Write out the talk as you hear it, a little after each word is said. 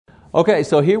Okay,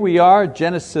 so here we are,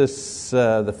 Genesis,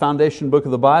 the foundation book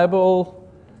of the Bible.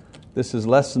 This is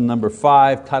lesson number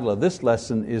 5. Title of this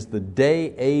lesson is The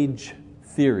Day-Age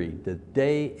Theory. The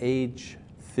Day-Age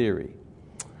Theory.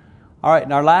 All right,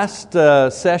 in our last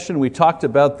session we talked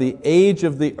about the age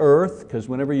of the earth, because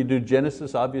whenever you do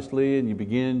Genesis, obviously, and you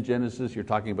begin Genesis, you're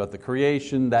talking about the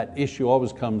creation. That issue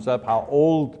always comes up, how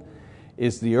old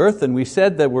is the earth? And we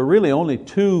said that we're really only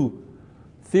two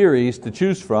theories to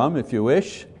choose from, if you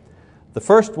wish. The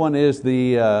first one is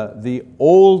the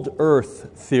old earth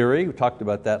theory. We talked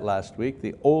about that last week,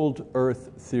 the old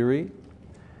earth theory.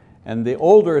 And the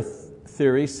old earth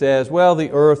theory says, well, the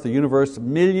earth, the universe,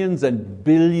 millions and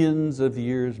billions of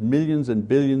years.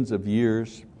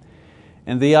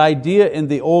 And the idea in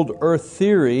the old earth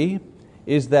theory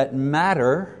is that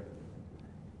matter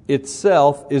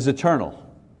itself is eternal.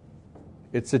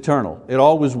 It's eternal. It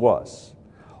always was.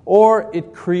 Or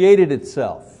it created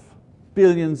itself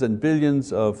billions and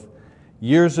billions of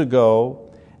years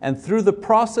ago, and through the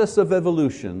process of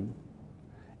evolution,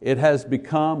 it has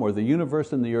become, or the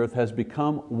universe and the earth has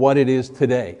become what it is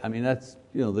today. I mean, that's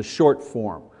the short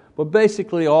form. But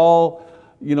basically all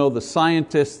the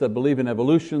scientists that believe in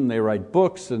evolution, they write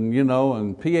books and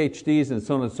PhDs and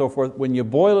so on and so forth. When you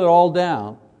boil it all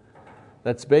down,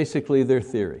 that's basically their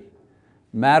theory.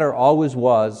 Matter always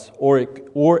was, or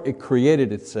it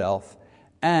created itself,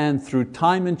 and through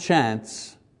time and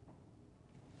chance,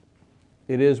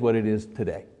 it is what it is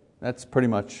today. That's pretty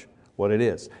much what it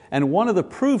is. And one of the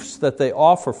proofs that they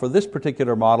offer for this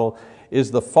particular model is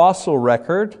the fossil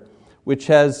record, which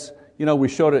has, we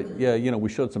showed it. We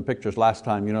showed some pictures last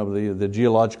time. The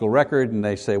geological record, and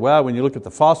they say, well, when you look at the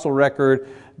fossil record,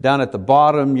 down at the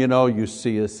bottom, you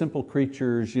see simple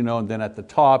creatures, and then at the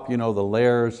top, the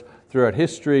layers throughout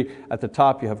history. At the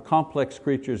top, you have complex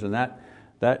creatures, and that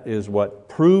is what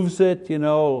proves it,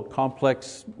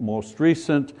 complex, most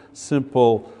recent,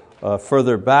 simple,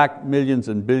 further back, millions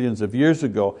and billions of years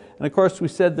ago. And of course we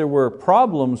said there were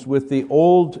problems with the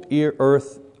old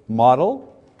earth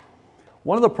model.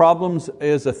 One of the problems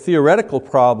is a theoretical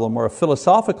problem or a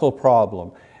philosophical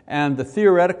problem. And the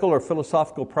theoretical or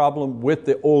philosophical problem with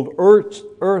the old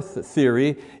earth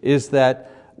theory is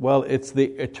that, well, it's the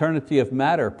eternity of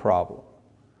matter problem.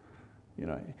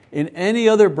 In any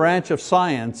other branch of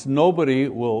science, nobody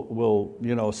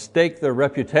will stake their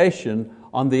reputation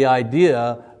on the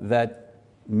idea that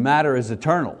matter is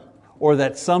eternal or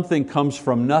that something comes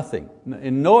from nothing.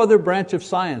 In no other branch of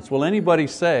science will anybody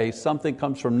say something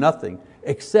comes from nothing,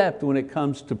 except when it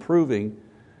comes to proving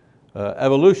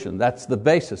evolution. That's the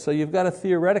basis. So you've got a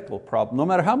theoretical problem. No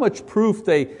matter how much proof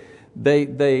they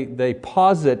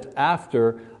posit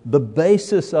after, the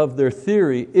basis of their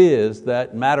theory is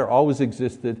that matter always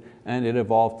existed and it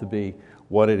evolved to be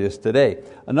what it is today.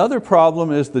 Another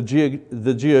problem is the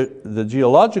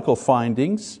geological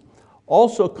findings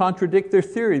also contradict their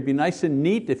theory. It'd be nice and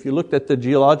neat if you looked at the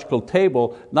geological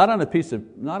table, not on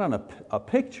a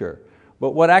picture,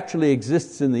 but what actually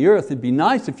exists in the earth. It'd be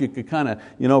nice if you could kind of,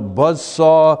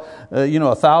 buzzsaw,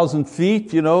 1,000 feet,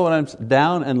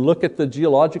 down and look at the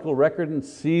geological record and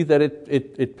see that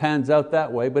it pans out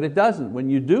that way, but it doesn't. When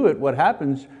you do it, what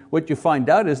happens, what you find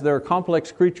out is there are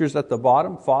complex creatures at the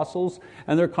bottom, fossils,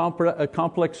 and there are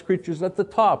complex creatures at the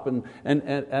top and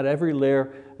at every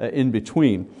layer in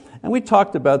between. And we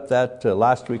talked about that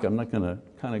last week. I'm not going to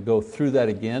kind of go through that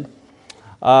again.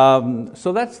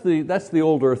 So that's the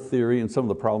old earth theory and some of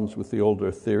the problems with the old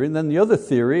earth theory. And then the other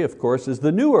theory, of course, is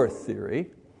the new earth theory,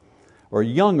 or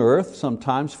young earth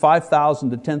sometimes,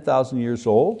 5,000 to 10,000 years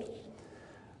old.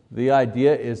 The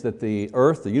idea is that the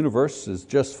earth, the universe, is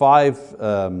just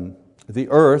the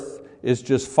earth is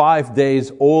just 5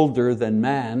 days older than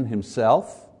man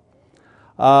himself.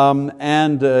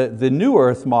 And the new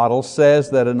earth model says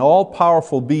that an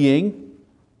all-powerful being,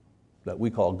 that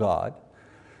we call God,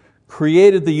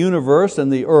 created the universe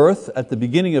and the earth at the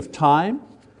beginning of time,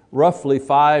 roughly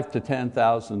 5,000 to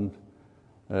 10,000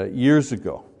 years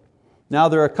ago. Now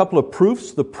there are a couple of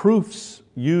proofs. The proofs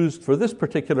used for this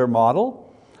particular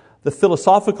model, the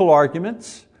philosophical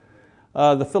arguments.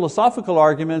 The philosophical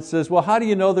argument says, well, how do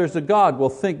you know there's a God? Well,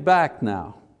 think back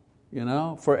now.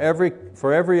 For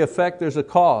every effect there's a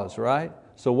cause, right?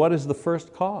 So what is the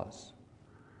first cause?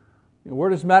 Where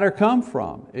does matter come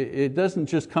from? It doesn't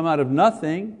just come out of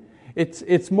nothing.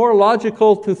 It's more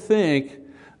logical to think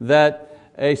that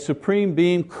a supreme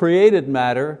being created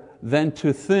matter than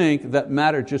to think that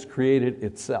matter just created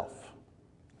itself.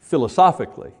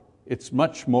 Philosophically, it's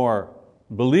much more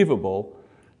believable,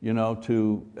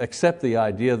 to accept the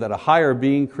idea that a higher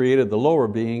being created the lower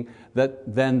being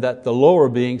than that the lower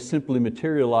being simply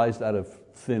materialized out of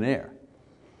thin air.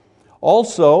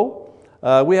 Also,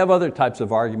 We have other types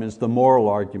of arguments, the moral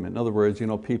argument. In other words,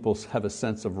 people have a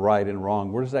sense of right and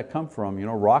wrong. Where does that come from?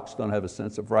 Rocks don't have a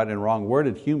sense of right and wrong. Where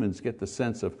did humans get the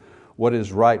sense of what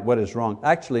is right, what is wrong?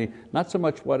 Actually, not so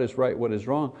much what is right, what is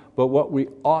wrong, but what we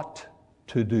ought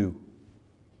to do.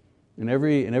 In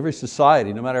every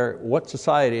society, no matter what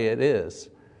society it is,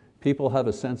 people have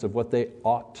a sense of what they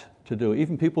ought to do.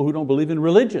 Even people who don't believe in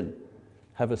religion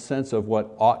have a sense of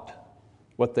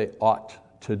what they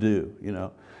ought to do.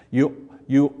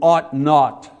 You ought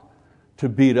not to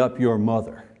beat up your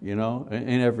mother.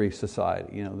 In every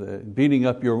society, beating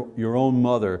up your own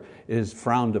mother is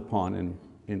frowned upon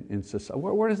in society.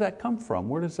 Where does that come from?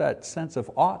 Where does that sense of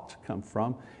ought come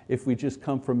from if we just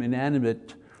come from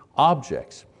inanimate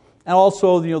objects? And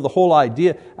also, the whole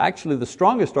idea, actually the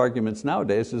strongest arguments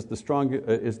nowadays is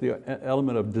the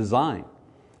element of design.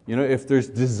 If there's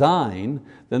design,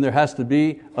 then there has to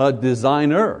be a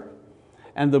designer.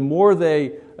 And the more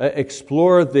they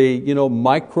explore the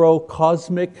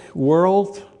microcosmic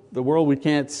world, the world we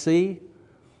can't see,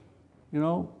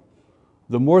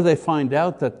 the more they find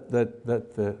out that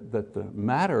the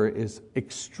matter is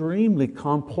extremely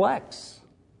complex,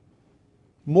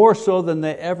 more so than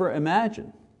they ever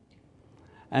imagined.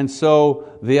 And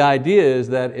so the idea is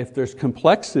that if there's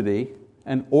complexity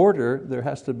and order, there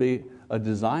has to be a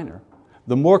designer.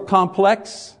 The more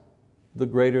complex, the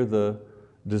greater the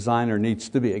designer needs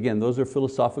to be. Again, those are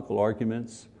philosophical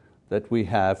arguments that we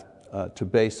have to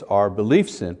base our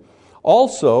beliefs in.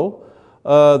 Also,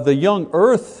 the young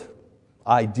earth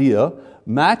idea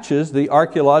matches the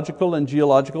archaeological and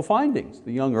geological findings.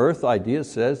 The young earth idea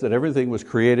says that everything was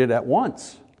created at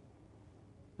once.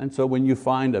 And so when you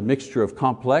find a mixture of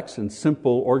complex and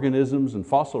simple organisms and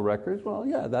fossil records, well,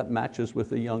 yeah, that matches with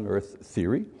the young earth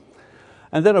theory.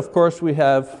 And then, of course, we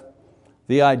have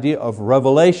the idea of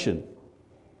revelation.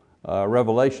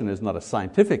 Revelation is not a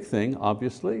scientific thing,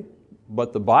 obviously,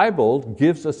 but the Bible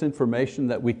gives us information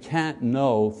that we can't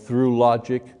know through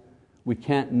logic, we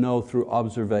can't know through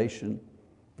observation.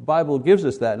 The Bible gives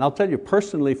us that. And I'll tell you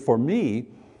personally, for me,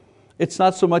 it's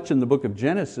not so much in the book of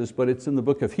Genesis, but it's in the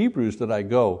book of Hebrews that I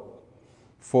go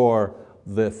for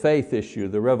the faith issue,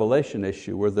 the revelation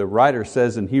issue, where the writer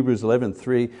says in Hebrews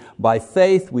 11:3, by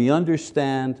faith we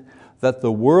understand that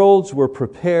the worlds were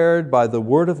prepared by the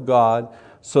word of God,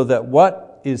 so that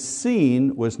what is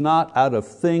seen was not out of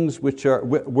things which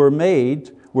were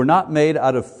not made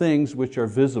out of things which are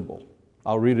visible.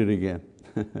 I'll read it again.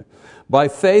 By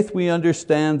faith we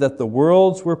understand that the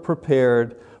worlds were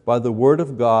prepared by the word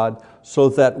of God, so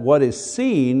that what is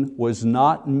seen was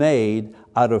not made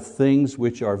out of things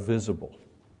which are visible.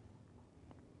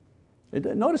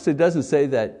 Notice it doesn't say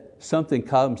that something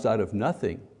comes out of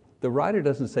nothing. The writer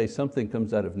doesn't say something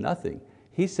comes out of nothing.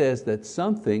 He says that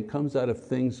something comes out of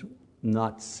things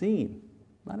not seen.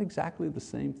 Not exactly the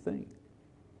same thing.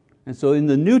 And so in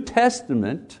the New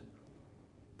Testament,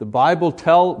 the Bible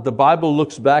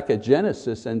looks back at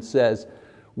Genesis and says,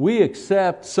 we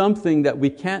accept something that we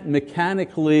can't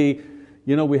mechanically,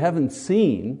 we haven't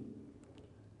seen,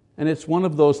 and it's one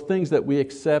of those things that we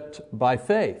accept by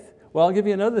faith. Well, I'll give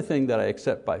you another thing that I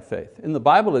accept by faith. In the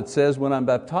Bible it says when I'm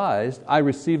baptized, I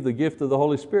receive the gift of the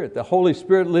Holy Spirit. The Holy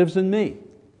Spirit lives in me.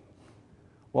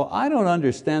 Well, I don't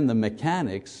understand the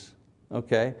mechanics,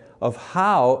 of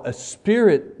how a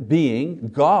spirit being,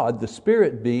 God, the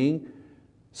spirit being,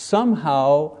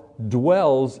 somehow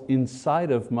dwells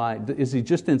inside of is He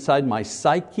just inside my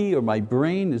psyche or my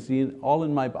brain? Is He all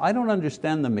in my, I don't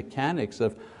understand the mechanics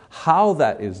of how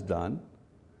that is done,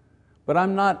 but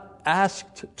I'm not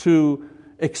asked to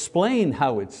explain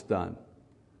how it's done.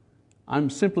 I'm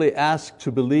simply asked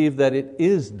to believe that it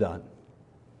is done.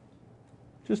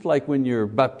 Just like when you're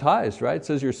baptized, right? It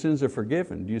says your sins are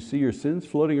forgiven. Do you see your sins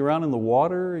floating around in the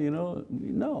water?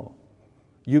 No.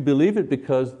 You believe it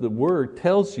because the Word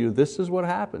tells you this is what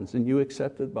happens, and you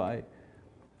accept it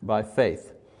by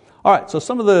faith. All right, so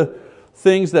some of the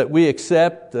things that we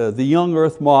accept, the young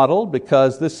earth model,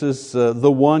 because this is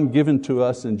the one given to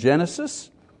us in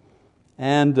Genesis,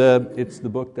 and it's the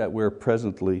book that we're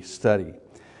presently studying.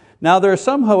 Now there are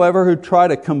some, however, who try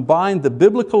to combine the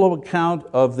biblical account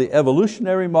of the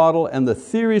evolutionary model and the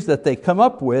theories that they come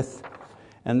up with,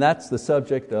 and that's the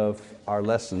subject of our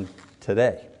lesson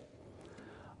today.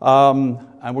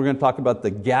 And we're going to talk about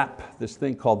the gap, this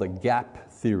thing called the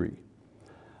gap theory.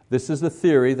 This is the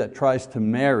theory that tries to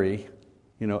marry,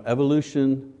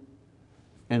 evolution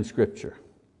and Scripture.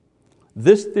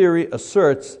 This theory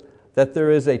asserts that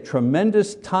there is a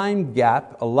tremendous time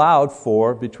gap allowed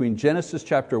for between Genesis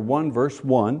chapter 1 verse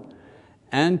 1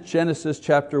 and Genesis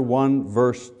chapter 1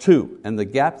 verse 2. And the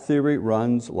gap theory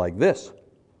runs like this.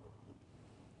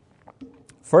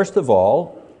 First of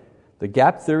all, the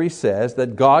gap theory says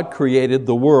that God created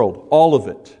the world, all of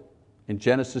it. In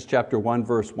Genesis chapter 1,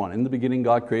 verse 1, in the beginning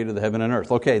God created the heaven and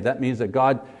earth. Okay, that means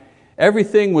that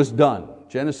everything was done.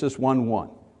 Genesis 1:1.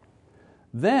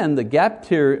 Then the gap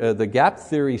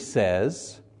theory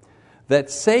says that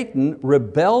Satan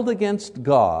rebelled against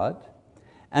God,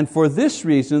 and for this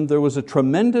reason there was a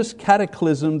tremendous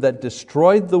cataclysm that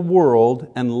destroyed the world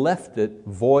and left it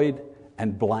void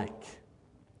and blank.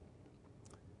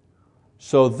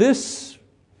 So this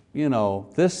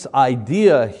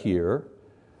idea here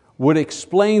would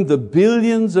explain the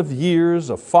billions of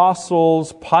years of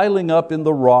fossils piling up in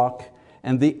the rock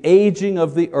and the aging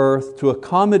of the earth to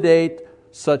accommodate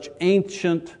such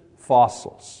ancient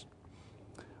fossils.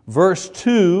 Verse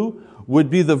 2 would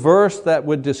be the verse that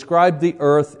would describe the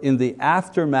earth in the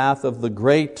aftermath of the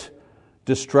great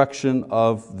destruction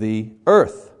of the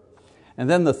earth. And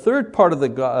then the third part of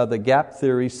the gap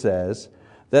theory says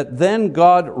that then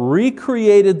God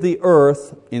recreated the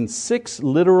earth in 6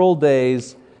 literal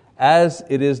days as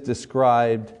it is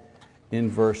described in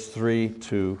verse 3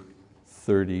 to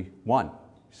 31.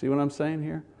 See what I'm saying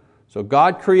here? So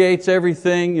God creates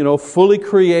everything, fully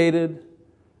created.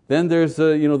 Then there's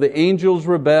the angels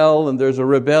rebel, and there's a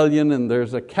rebellion, and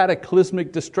there's a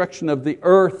cataclysmic destruction of the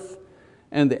earth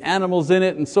and the animals in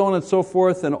it, and so on and so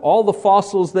forth. And all the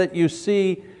fossils that you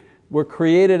see were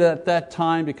created at that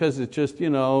time because it's just,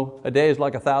 a day is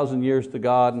like 1,000 years to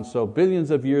God, and so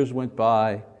billions of years went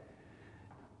by.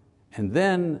 And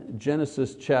then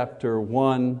Genesis chapter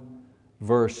 1,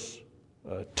 verse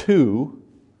 2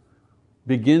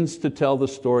 begins to tell the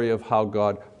story of how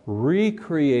God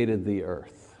recreated the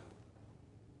earth.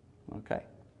 Okay.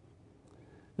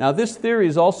 Now this theory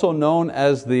is also known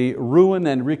as the ruin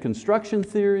and reconstruction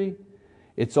theory.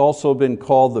 It's also been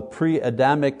called the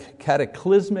pre-Adamic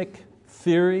cataclysmic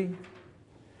theory.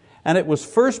 And it was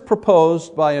first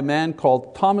proposed by a man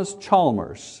called Thomas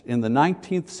Chalmers in the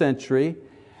 19th century,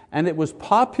 and it was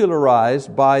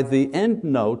popularized by the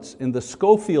endnotes in the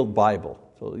Scofield Bible.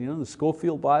 So the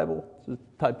Scofield Bible, it's a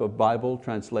type of Bible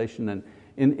translation, and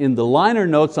in the liner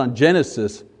notes on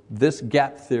Genesis, this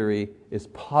gap theory is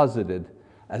posited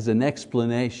as an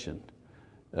explanation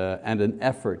and an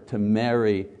effort to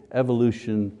marry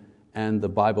evolution and the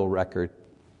Bible record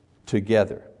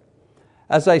together.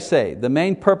 As I say, the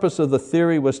main purpose of the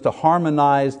theory was to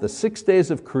harmonize the 6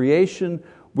 days of creation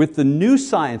with the new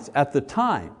science at the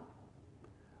time,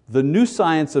 the new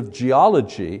science of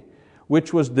geology,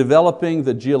 which was developing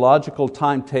the geological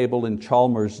timetable in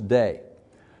Chalmers' day.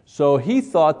 So he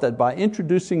thought that by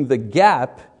introducing the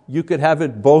gap, you could have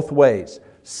it both ways.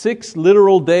 6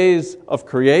 literal days of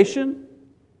creation,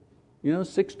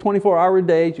 6 24-hour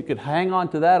days, you could hang on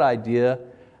to that idea,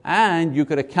 and you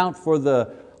could account for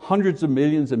the hundreds of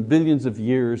millions and billions of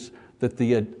years that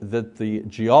the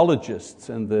geologists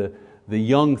and the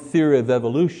young theory of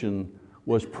evolution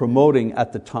was promoting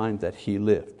at the time that he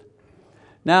lived.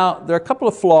 Now, there are a couple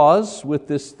of flaws with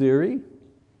this theory.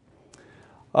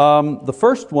 The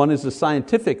first one is a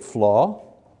scientific flaw.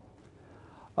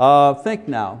 Think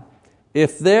now,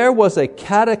 if there was a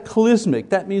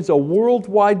cataclysmic, that means a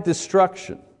worldwide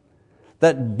destruction,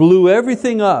 that blew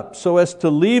everything up so as to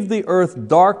leave the earth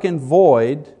dark and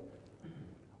void,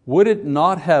 would it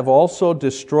not have also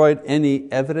destroyed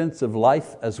any evidence of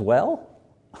life as well?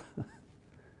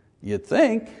 You'd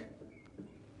think.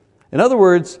 In other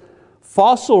words,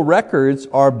 fossil records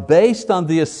are based on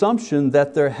the assumption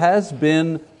that there has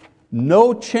been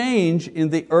no change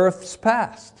in the earth's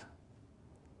past.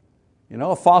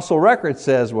 A fossil record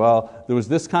says, well, there was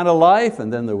this kind of life,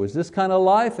 and then there was this kind of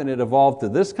life, and it evolved to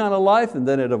this kind of life, and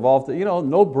then it evolved to,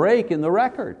 no break in the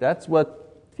record. That's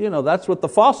what the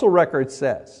fossil record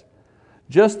says.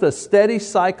 Just a steady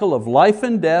cycle of life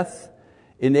and death,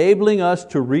 enabling us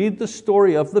to read the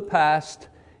story of the past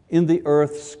in the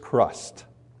earth's crust.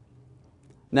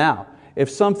 Now, if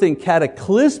something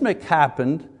cataclysmic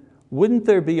happened, wouldn't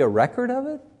there be a record of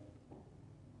it?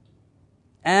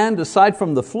 And aside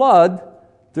from the flood,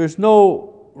 there's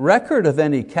no record of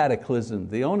any cataclysm.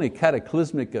 The only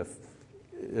cataclysmic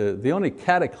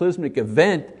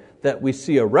event that we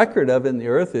see a record of in the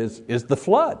earth is the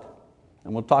flood.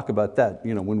 And we'll talk about that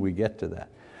when we get to that.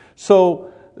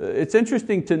 So it's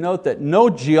interesting to note that no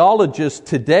geologist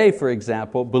today, for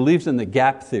example, believes in the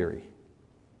gap theory.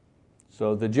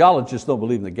 So the geologists don't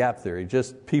believe in the gap theory,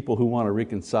 just people who want to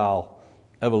reconcile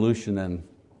evolution and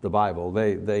the Bible,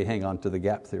 they hang on to the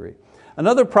gap theory.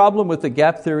 Another problem with the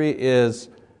gap theory is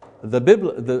a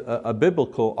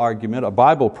biblical argument, a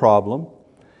Bible problem.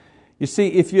 You see,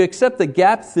 if you accept the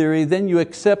gap theory, then you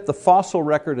accept the fossil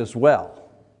record as well.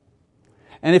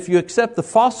 And if you accept the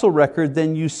fossil record,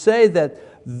 then you say that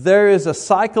there is a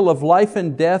cycle of life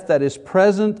and death that is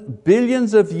present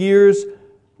billions of years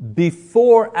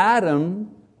before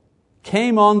Adam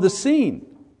came on the scene.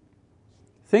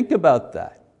 Think about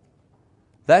that.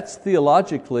 That's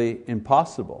theologically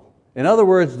impossible. In other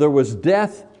words, there was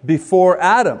death before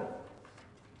Adam.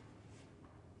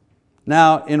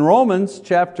 Now, in Romans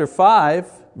chapter 5,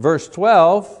 verse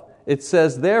 12, it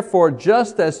says, therefore,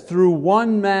 just as through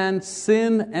one man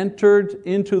sin entered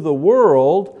into the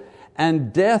world,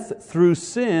 and death through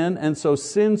sin, and so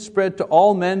sin spread to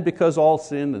all men because all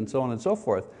sinned, and so on and so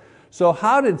forth. So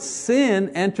how did sin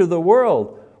enter the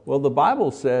world? Well, the Bible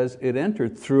says it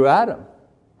entered through Adam,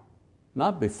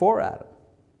 not before Adam.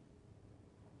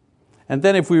 And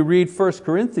then if we read 1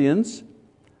 Corinthians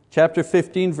chapter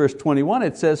 15, verse 21,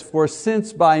 it says, for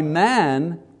since by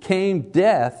man came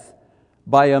death,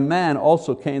 by a man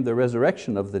also came the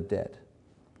resurrection of the dead.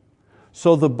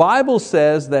 So the Bible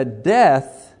says that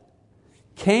death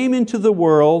came into the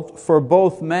world for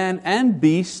both man and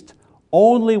beast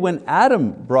only when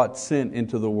Adam brought sin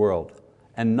into the world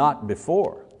and not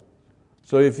before.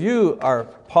 So if you are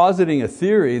positing a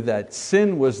theory that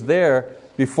sin was there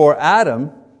before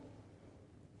Adam,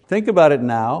 think about it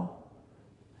now.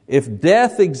 If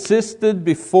death existed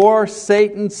before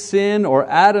Satan's sin or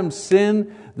Adam's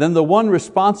sin, then the one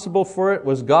responsible for it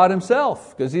was God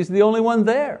Himself, because He's the only one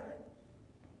there.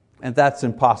 And that's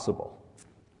impossible.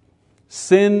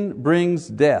 Sin brings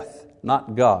death,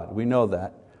 not God. We know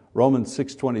that. Romans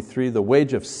 6:23, the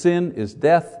wage of sin is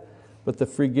death, but the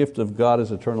free gift of God is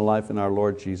eternal life in our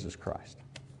Lord Jesus Christ.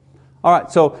 All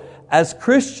right, so as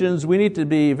Christians, we need to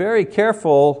be very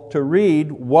careful to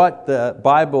read what the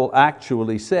Bible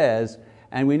actually says,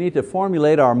 and we need to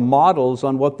formulate our models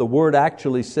on what the Word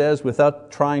actually says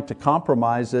without trying to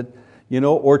compromise it,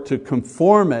 or to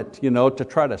conform it, to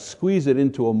try to squeeze it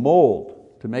into a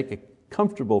mold, to make it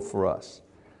comfortable for us.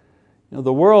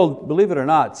 The world, believe it or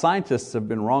not, scientists have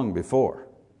been wrong before.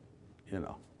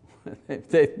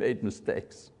 They've made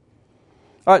mistakes.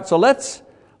 All right, so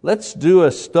let's do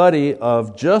a study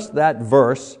of just that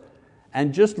verse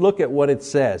and just look at what it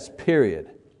says, period.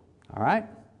 All right?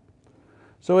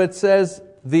 So it says,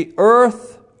 the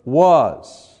earth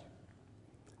was.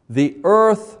 The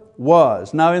earth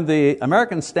was. Now in the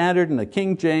American Standard and the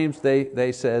King James,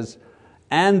 they says,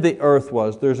 and the earth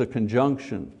was. There's a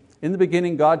conjunction. In the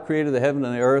beginning, God created the heaven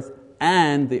and the earth,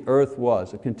 and the earth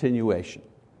was, a continuation.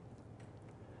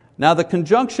 Now the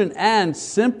conjunction and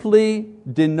simply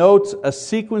denotes a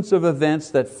sequence of events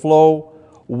that flow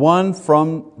one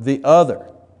from the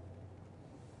other.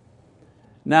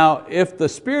 Now, if the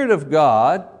Spirit of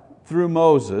God, through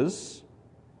Moses,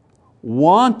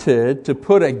 wanted to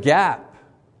put a gap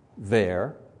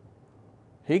there,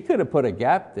 He could have put a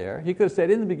gap there. He could have said,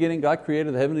 in the beginning God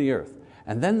created the heaven and the earth.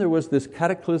 And then there was this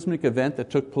cataclysmic event that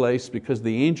took place because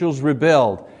the angels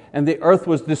rebelled and the earth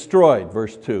was destroyed,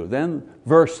 verse 2. Then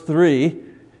verse 3,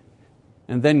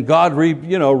 and then God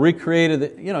recreated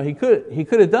it. He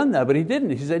could have done that, but He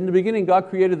didn't. He said, in the beginning God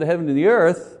created the heaven and the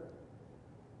earth,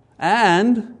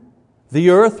 and the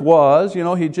earth was,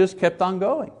 He just kept on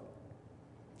going.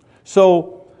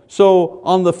 So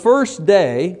on the first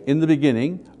day, in the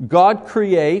beginning, God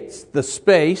creates the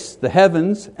space, the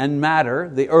heavens and matter,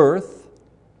 the earth.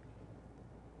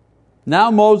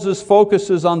 Now Moses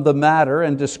focuses on the matter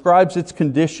and describes its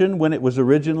condition when it was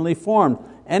originally formed.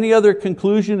 Any other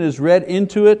conclusion is read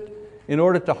into it in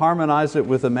order to harmonize it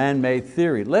with a man-made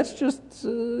theory. Let's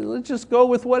just go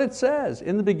with what it says.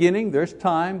 In the beginning, there's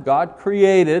time. God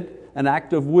created, an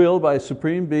act of will by a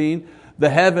supreme being, the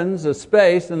heavens, the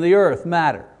space, and the earth,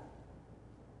 matter.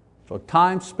 So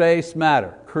time, space,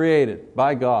 matter, created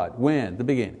by God. When? The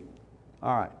beginning.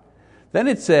 All right. Then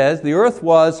it says, the earth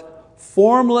was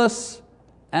formless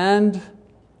and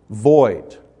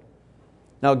void.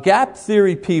 Now gap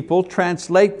theory people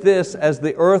translate this as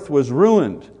the earth was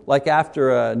ruined, like after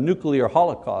a nuclear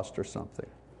holocaust or something.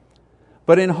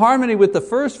 But in harmony with the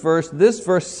first verse, this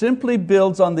verse simply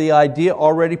builds on the idea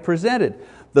already presented.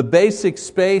 The basic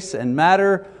space and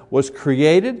matter was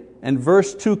created, and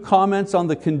verse 2 comments on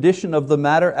the condition of the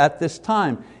matter at this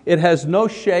time. It has no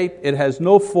shape, it has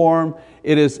no form,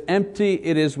 it is empty,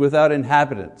 it is without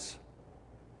inhabitants.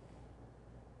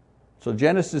 So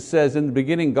Genesis says, in the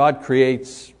beginning God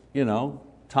creates,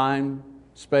 time,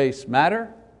 space,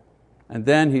 matter. And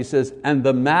then He says, and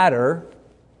the matter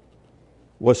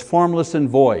was formless and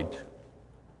void.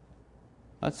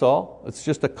 That's all. It's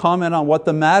just a comment on what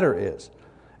the matter is.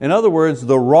 In other words,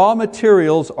 the raw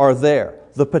materials are there.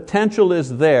 The potential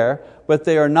is there, but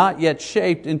they are not yet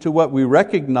shaped into what we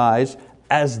recognize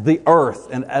as the earth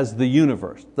and as the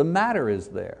universe. The matter is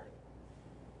there.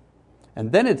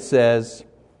 And then it says,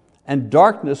 and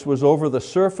darkness was over the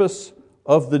surface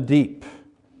of the deep.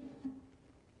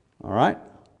 All right?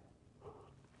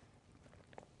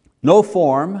 No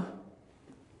form,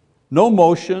 no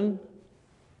motion,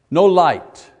 no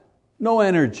light, no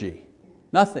energy,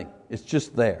 nothing. It's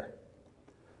just there.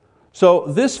 So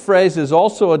this phrase is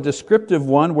also a descriptive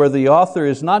one where the author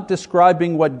is not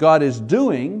describing what God is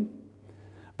doing,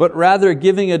 but rather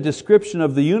giving a description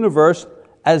of the universe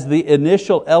as the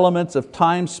initial elements of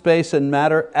time, space, and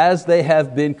matter as they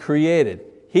have been created.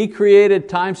 He created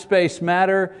time, space,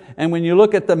 matter, and when you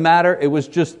look at the matter, it was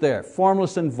just there,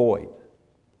 formless and void.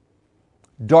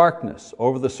 Darkness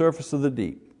over the surface of the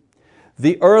deep.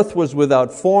 The earth was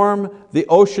without form, the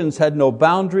oceans had no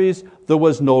boundaries, there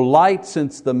was no light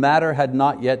since the matter had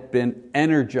not yet been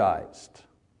energized.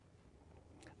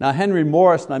 Now Henry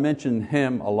Morris, and I mention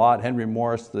him a lot, Henry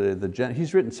Morris,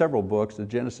 he's written several books, the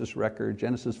Genesis Record,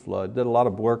 Genesis Flood, did a lot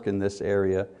of work in this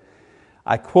area.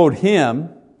 I quote him,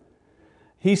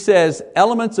 he says,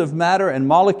 elements of matter and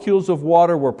molecules of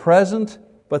water were present,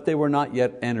 but they were not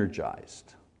yet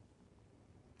energized.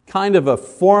 Kind of a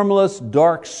formless,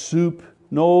 dark soup,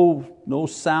 no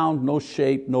sound, no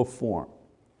shape, no form.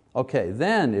 Okay,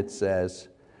 then it says,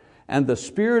 and the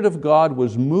Spirit of God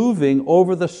was moving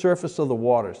over the surface of the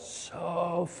waters.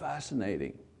 So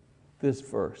fascinating, this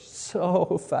verse,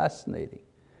 so fascinating.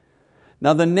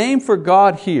 Now the name for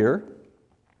God here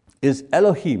is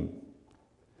Elohim.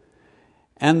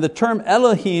 And the term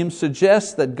Elohim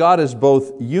suggests that God is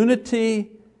both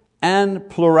unity and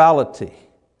plurality,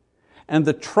 and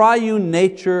the triune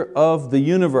nature of the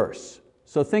universe.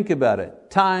 So think about it.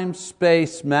 Time,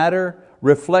 space, matter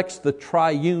reflects the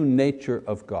triune nature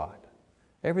of God.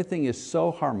 Everything is so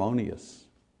harmonious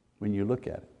when you look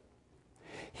at it.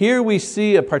 Here we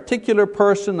see a particular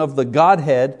person of the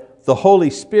Godhead, the Holy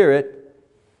Spirit,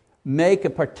 make a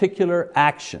particular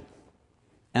action.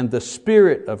 And the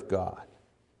Spirit of God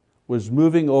was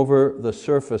moving over the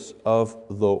surface of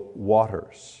the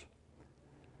waters.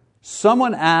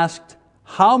 Someone asked,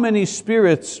 how many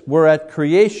spirits were at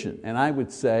creation? And I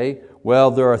would say,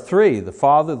 well, there are three, the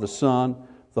Father, the Son,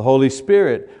 the Holy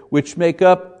Spirit, which make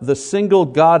up the single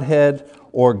Godhead,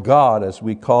 or God as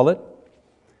we call it.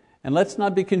 And let's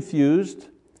not be confused.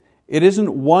 It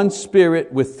isn't one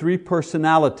spirit with three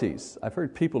personalities. I've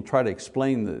heard people try to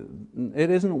explain it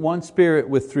isn't one spirit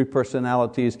with three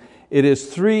personalities. It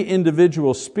is three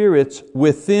individual spirits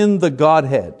within the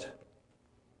Godhead.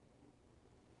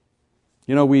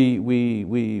 You know,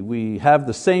 we have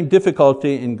the same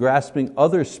difficulty in grasping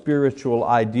other spiritual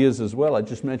ideas as well. I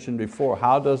just mentioned before,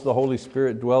 how does the Holy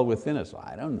Spirit dwell within us?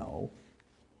 I don't know.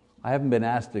 I haven't been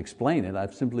asked to explain it.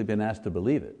 I've simply been asked to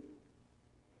believe it.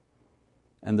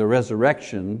 And the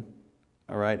resurrection,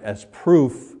 all right, as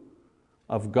proof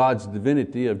of God's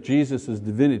divinity, of Jesus'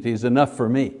 divinity, is enough for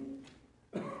me.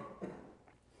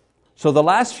 So the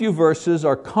last few verses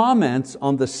are comments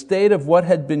on the state of what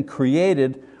had been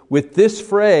created. With this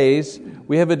phrase,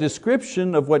 we have a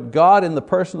description of what God in the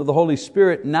person of the Holy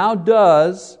Spirit now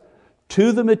does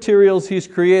to the materials He's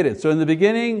created. So in the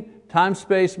beginning, time,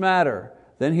 space, matter.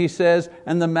 Then He says,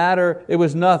 and the matter, it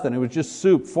was nothing. It was just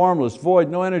soup, formless, void,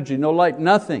 no energy, no light,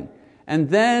 nothing. And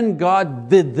then God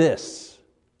did this.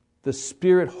 The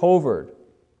Spirit hovered,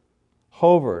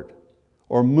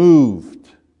 or moved.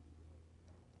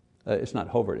 It's not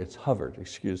hovered, it's hovered,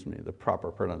 excuse me, the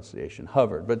proper pronunciation,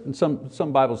 hovered. But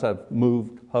some Bibles have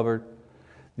moved, hovered.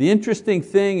 The interesting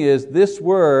thing is this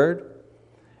word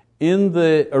in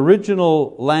the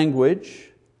original language,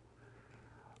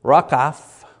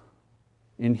 rakaf,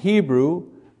 in Hebrew,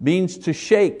 means to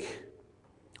shake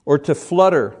or to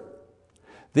flutter.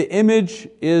 The image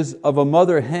is of a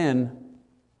mother hen,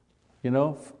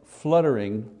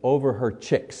 fluttering over her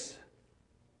chicks.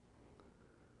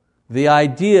 The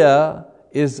idea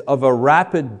is of a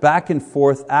rapid back and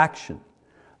forth action.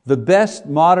 The best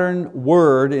modern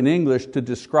word in English to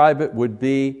describe it would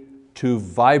be to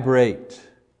vibrate.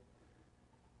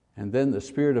 And then the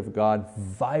Spirit of God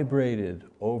vibrated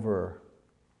over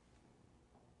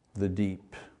the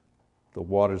deep, the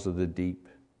waters of the deep.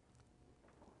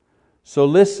 So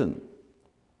listen,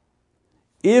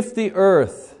 if the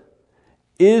earth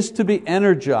is to be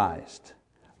energized,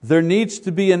 there needs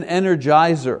to be an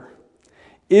energizer.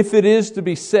 If it is to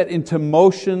be set into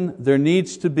motion, there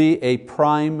needs to be a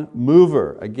prime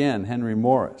mover. Again, Henry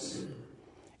Morris.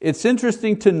 It's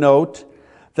interesting to note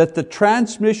that the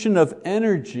transmission of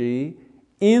energy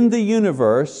in the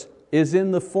universe is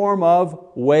in the form of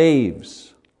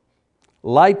waves.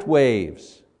 Light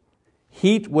waves,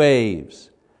 heat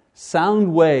waves,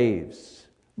 sound waves,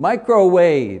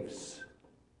 microwaves,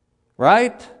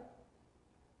 right?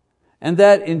 And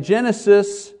that in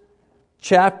Genesis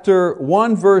chapter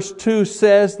 1 verse 2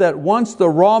 says that once the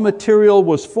raw material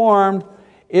was formed,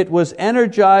 it was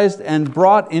energized and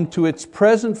brought into its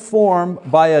present form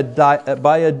by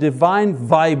a divine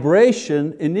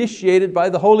vibration initiated by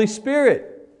the Holy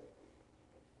Spirit.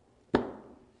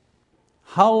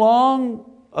 How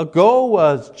long ago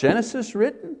was Genesis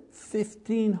written?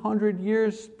 1,500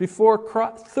 years before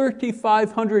Christ.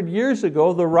 3,500 years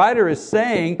ago, the writer is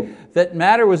saying that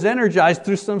matter was energized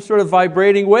through some sort of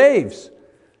vibrating waves.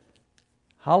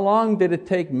 How long did it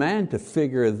take man to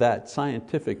figure that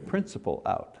scientific principle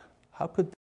out? How could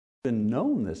they have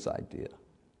known this idea?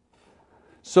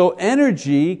 So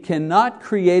energy cannot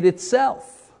create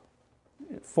itself,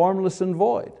 formless and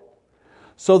void.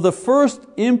 So the first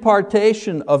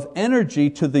impartation of energy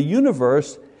to the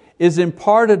universe is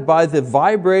imparted by the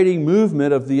vibrating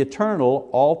movement of the eternal,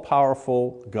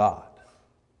 all-powerful God.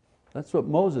 That's what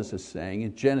Moses is saying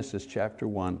in Genesis chapter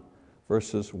 1,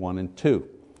 verses 1 and 2.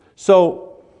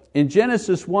 So in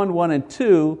Genesis 1, 1 and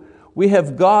 2, we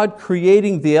have God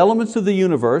creating the elements of the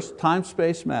universe, time,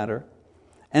 space, matter,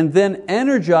 and then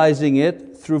energizing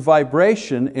it through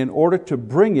vibration in order to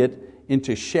bring it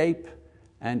into shape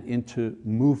and into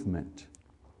movement.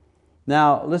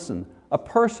 Now listen, a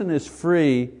person is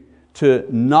free to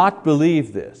not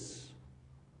believe this,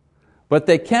 but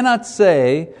they cannot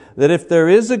say that if there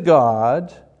is a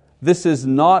God, this is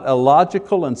not a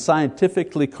logical and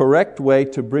scientifically correct way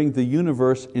to bring the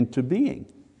universe into being.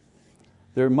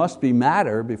 There must be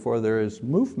matter before there is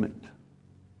movement.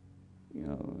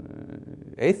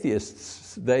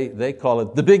 Atheists, they call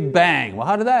it the Big Bang. Well,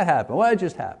 how did that happen? Well, it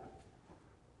just happened.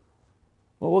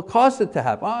 Well, what caused it to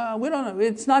happen? We don't know.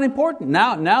 It's not important.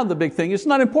 Now the big thing is it's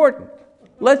not important.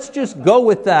 Let's just go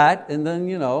with that, and then,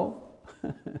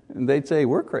 and they'd say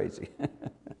we're crazy.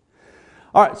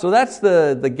 All right, so that's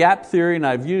the gap theory, and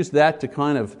I've used that to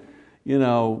kind of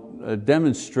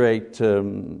demonstrate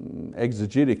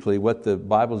exegetically what the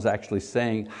Bible is actually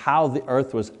saying, how the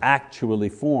earth was actually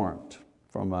formed,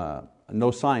 from no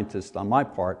scientist on my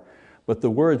part, but the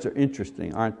words are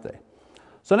interesting, aren't they?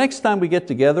 So next time we get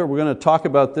together, we're going to talk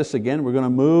about this again. We're going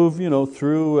to move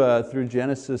through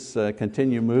Genesis,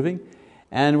 continue moving.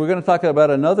 And we're going to talk about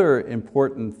another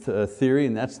important theory,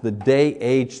 and that's the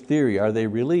day-age theory. Are they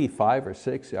really 5 or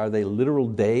 6? Are they literal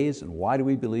days? And why do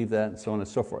we believe that? And so on and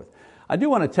so forth. I do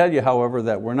want to tell you, however,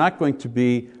 that we're not going to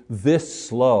be this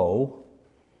slow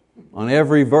on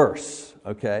every verse,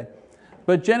 okay?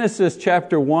 But Genesis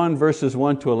chapter 1, verses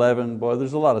 1 to 11, boy,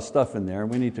 there's a lot of stuff in there.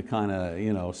 We need to kind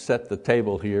of set the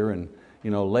table here and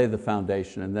lay the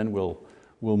foundation, and then we'll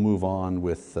move on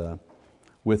with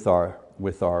our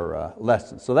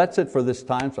lesson. So that's it for this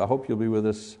time, so I hope you'll be with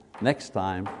us next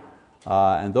time.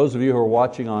 And those of you who are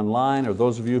watching online, or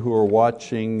those of you who are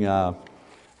watching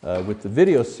with the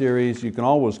video series, you can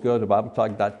always go to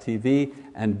BibleTalk.tv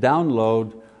and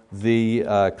download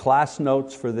the class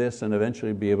notes for this, and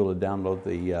eventually be able to download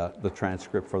the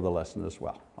transcript for the lesson as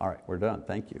well. All right, we're done.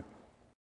 Thank you.